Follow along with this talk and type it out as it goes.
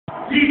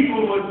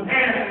People was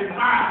passing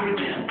by with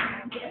them.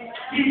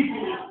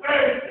 People was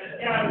thirsty,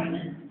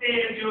 telling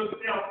save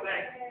yourself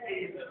like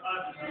save the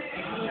others.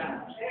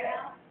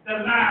 The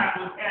line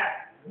was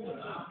happening.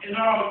 And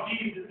all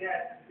Jesus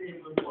had to say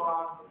was,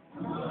 Father,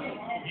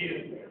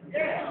 forgive them.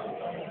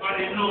 But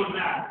they know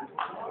not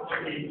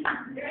what they do.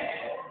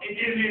 And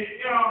then they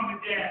tell me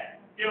that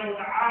there was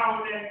an hour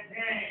that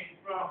came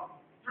from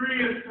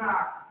 3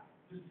 o'clock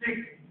to 6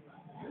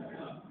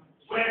 o'clock,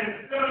 where the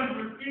sun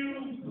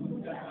refused,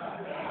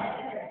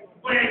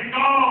 where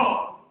God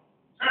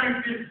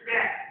turned his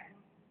back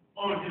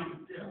on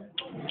himself,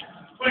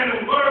 where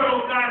the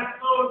world got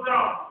so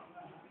dark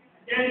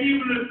that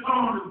even the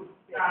tongues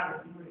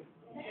got away.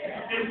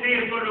 They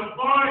said, but a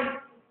voice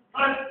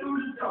cut through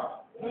the dark,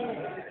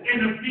 and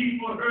the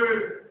people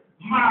heard,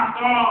 my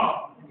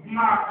God,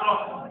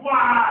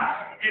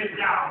 why hast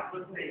thou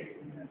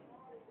forsaken me?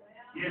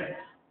 Yes,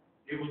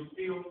 they were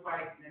still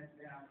fighting that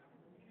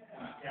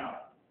down.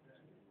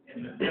 And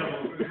the devil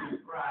heard him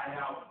cry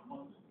out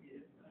among the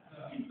kids.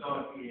 He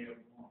thought he had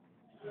won.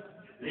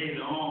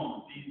 Later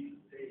on, Jesus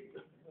said,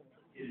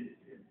 it is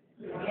finished.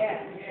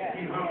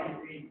 He hung his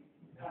head,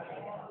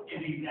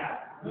 and he died.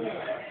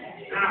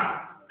 Now,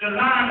 the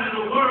line of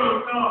the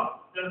world thought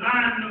the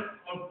line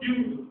of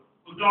Judah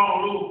was all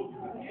over.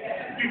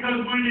 Because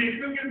when they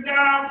took him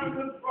down to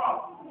the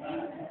cross,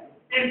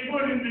 they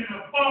put him in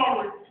a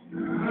forest.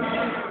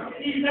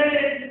 He lay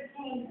in the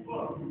tomb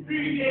for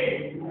 3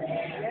 days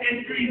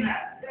and 3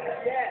 nights.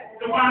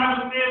 The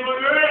Bible said, but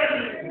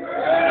early, the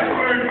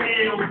first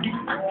day of the week.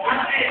 I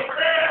said,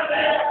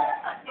 early,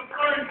 the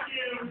first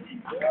day of the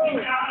week.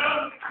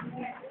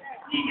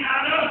 He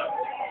got up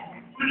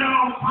with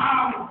all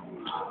power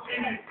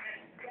in his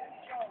hand.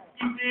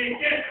 He said,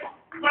 yes,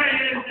 where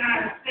is thy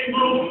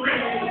stable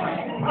rest?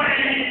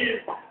 Where is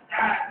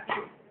thy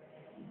stable?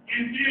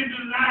 And then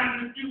the line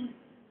of Judah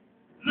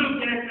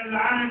looked at the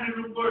line of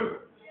the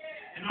world,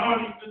 and all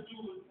he could do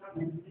was come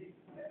and see.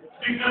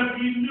 Because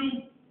he knew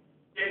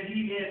that he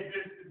had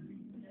been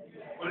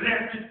defeated. Well, let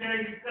me tell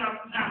you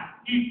something now.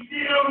 He's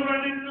still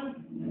running loose,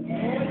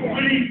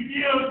 but he's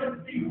still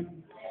defeated.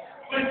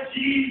 But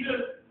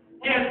Jesus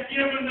has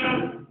given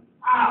us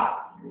power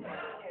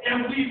that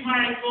we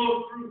might go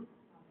through.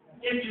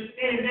 If you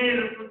stay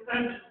later for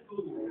Sunday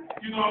school,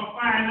 you're going to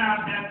find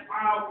out that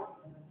power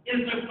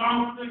is the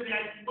gospel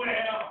that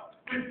dwells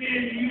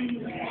within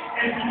you,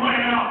 as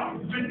well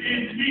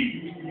within me.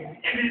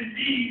 And it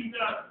leads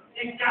us,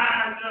 it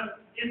guides us,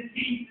 it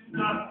teaches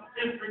us,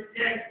 it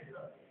protects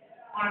us.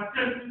 My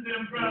sisters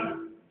and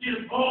brothers,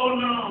 just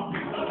hold on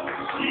because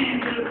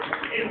Jesus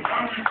is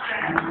coming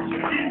back.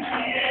 This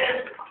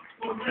is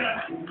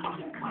forever.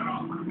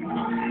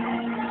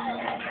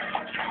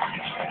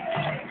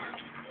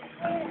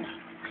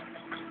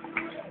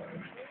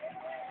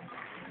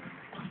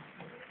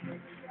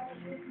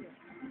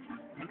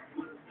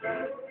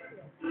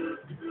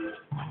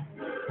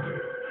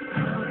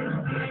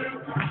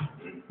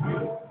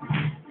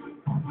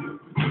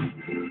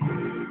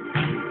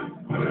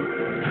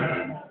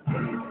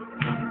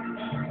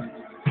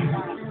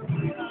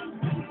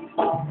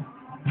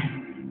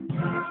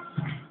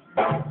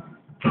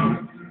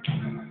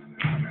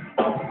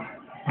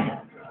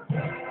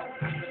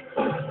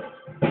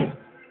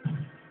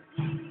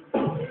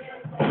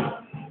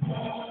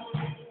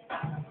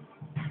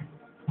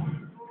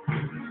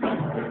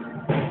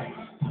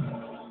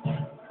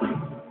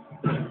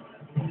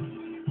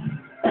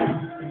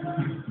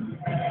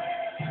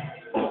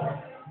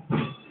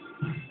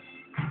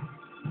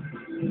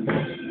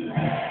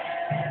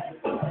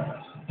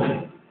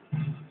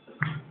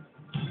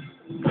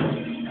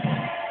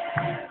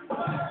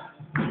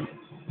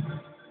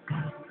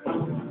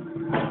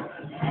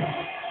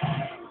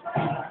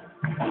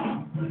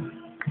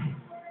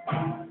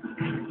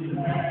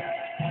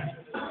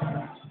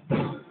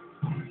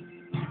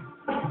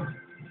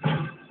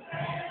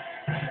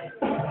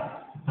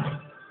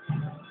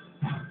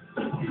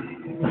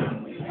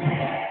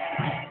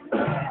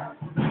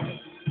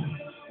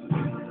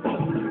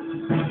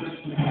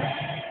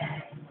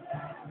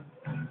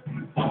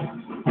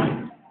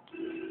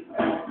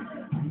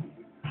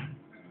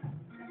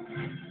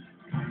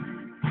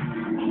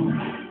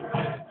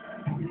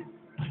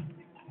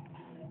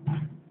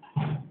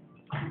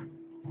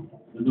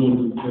 The doors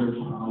of the church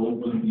are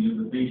open. The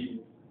invitation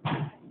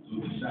to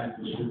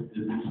discipleship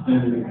is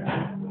extended.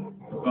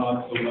 For God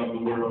so loved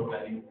the world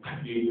that he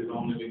gave his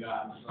only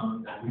begotten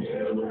Son, that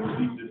whosoever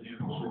receives him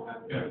should not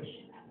perish,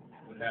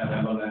 but have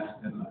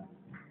everlasting life.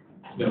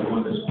 Step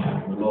one this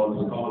morning, the Lord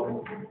is calling.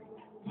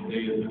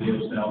 Today is the day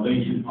of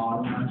salvation.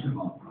 Harden not your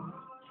heart.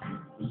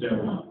 Step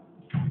one.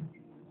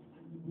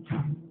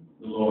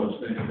 The Lord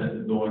stands at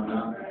the door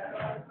now.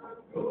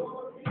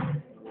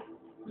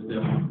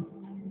 Step one.